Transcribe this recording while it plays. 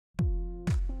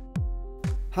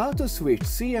How to switch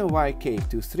CMYK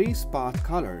to 3 spot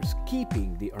colors,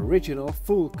 keeping the original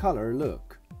full color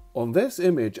look. On this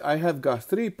image I have got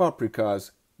 3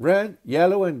 paprikas, red,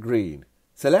 yellow and green.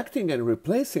 Selecting and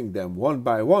replacing them one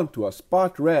by one to a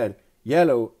spot red,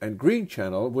 yellow and green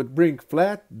channel would bring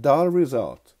flat, dull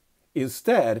result.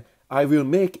 Instead, I will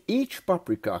make each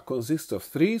paprika consist of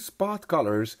 3 spot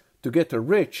colors to get a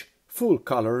rich, full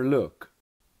color look.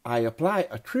 I apply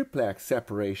a triplex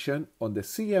separation on the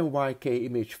CMYK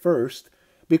image first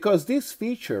because this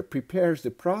feature prepares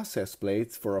the process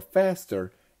plates for a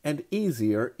faster and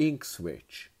easier ink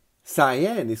switch.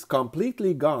 Cyan is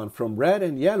completely gone from red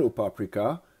and yellow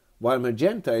paprika, while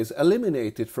magenta is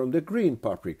eliminated from the green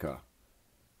paprika.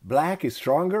 Black is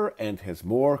stronger and has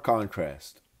more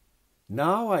contrast.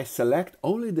 Now I select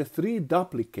only the 3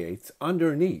 duplicates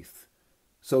underneath,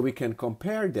 so we can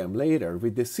compare them later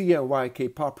with the CMYK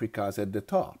paprikas at the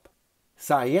top.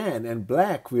 Cyan and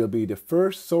black will be the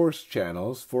first source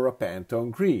channels for a Pantone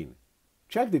green.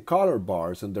 Check the color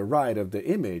bars on the right of the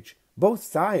image. Both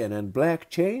cyan and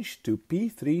black change to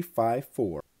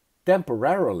P354.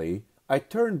 Temporarily, I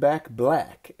turn back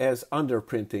black as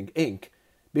underprinting ink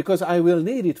because I will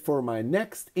need it for my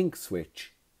next ink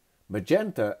switch.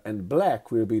 Magenta and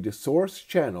black will be the source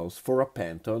channels for a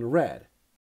Pantone red.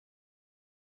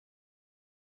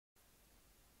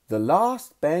 The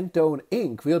last Pantone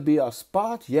ink will be a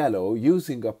spot yellow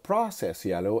using a process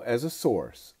yellow as a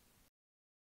source.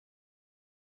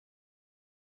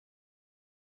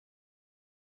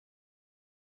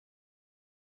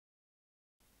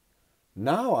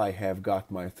 Now I have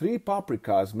got my 3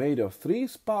 paprikas made of 3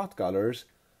 spot colors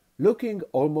looking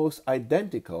almost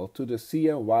identical to the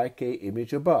CMYK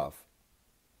image above.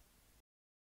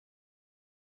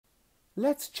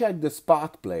 Let's check the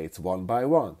spot plates one by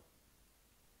one.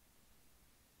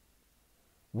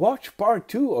 Watch part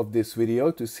 2 of this video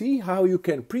to see how you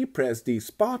can pre-press these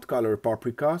spot color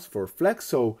paprikas for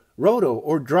flexo, roto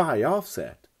or dry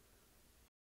offset.